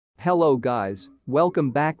Hello guys,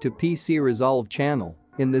 welcome back to PC Resolve channel.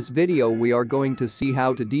 In this video we are going to see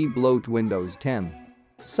how to debloat Windows 10.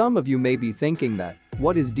 Some of you may be thinking that,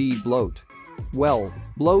 what is debloat? Well,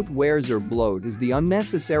 bloatwares or bloat is the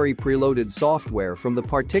unnecessary preloaded software from the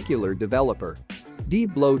particular developer.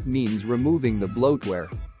 Debloat means removing the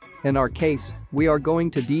bloatware. In our case, we are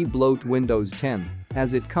going to debloat Windows 10,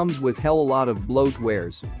 as it comes with hell lot of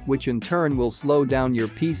bloatwares, which in turn will slow down your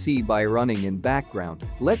PC by running in background.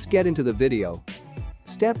 Let's get into the video.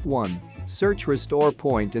 Step 1. Search Restore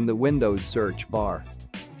Point in the Windows search bar.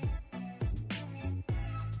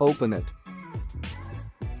 Open it.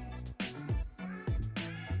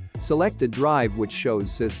 Select the drive which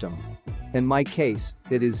shows System. In my case,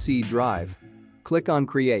 it is C drive. Click on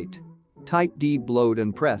Create. Type debloat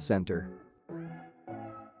and press Enter.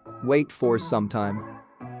 Wait for some time.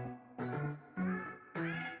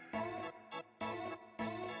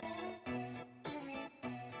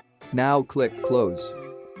 Now click Close.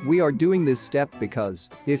 We are doing this step because,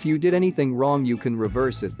 if you did anything wrong you can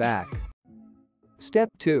reverse it back.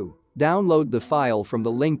 Step 2. Download the file from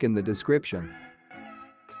the link in the description.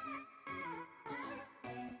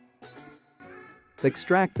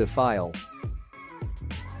 Extract the file.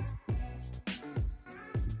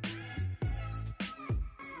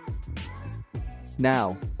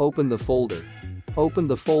 Now, open the folder. Open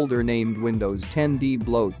the folder named Windows 10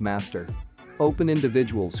 Debloat Master. Open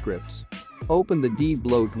individual scripts. Open the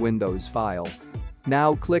Debloat Windows file.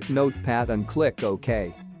 Now click Notepad and click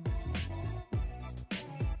OK.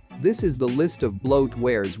 This is the list of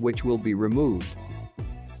bloatwares which will be removed.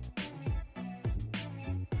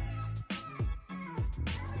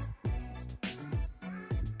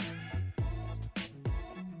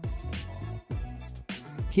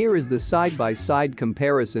 Here is the side-by-side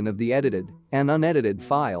comparison of the edited and unedited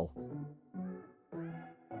file.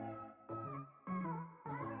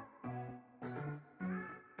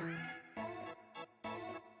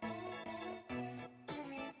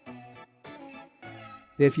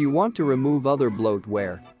 If you want to remove other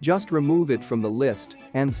bloatware, just remove it from the list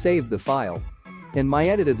and save the file. In my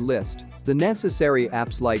edited list, the necessary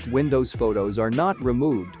apps like Windows Photos are not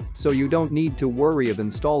removed, so you don't need to worry of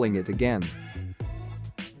installing it again.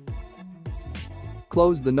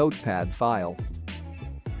 Close the Notepad file.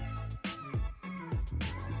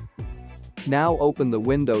 Now open the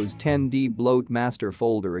Windows 10 Debloat Master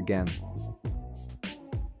folder again.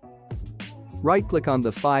 Right-click on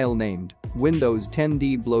the file named Windows 10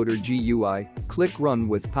 Debloater GUI, click Run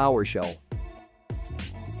with PowerShell.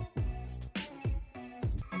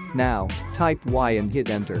 Now, type Y and hit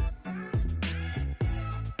Enter.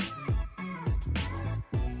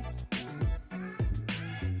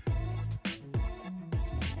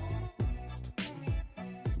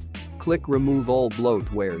 Click Remove all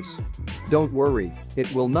bloatwares. Don't worry,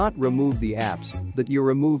 it will not remove the apps that you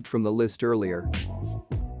removed from the list earlier.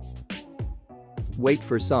 Wait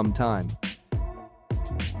for some time.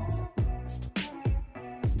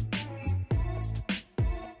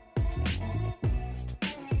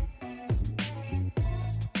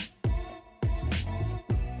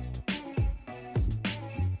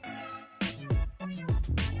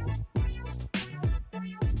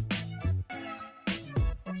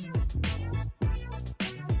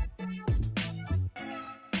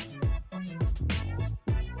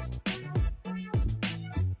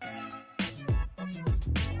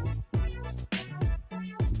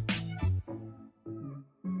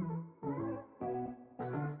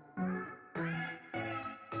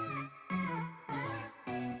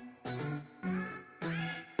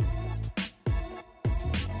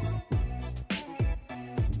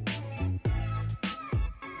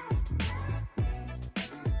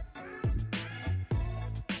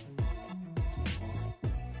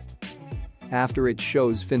 After it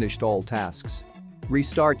shows finished all tasks,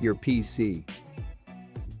 restart your PC.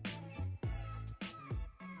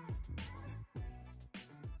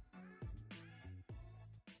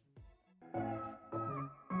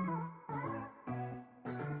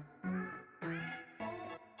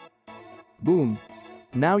 Boom!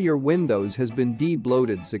 Now your Windows has been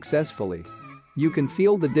debloated successfully. You can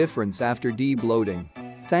feel the difference after debloating.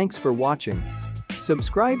 Thanks for watching.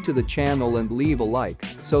 Subscribe to the channel and leave a like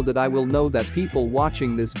so that I will know that people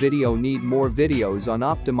watching this video need more videos on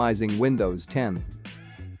optimizing Windows 10.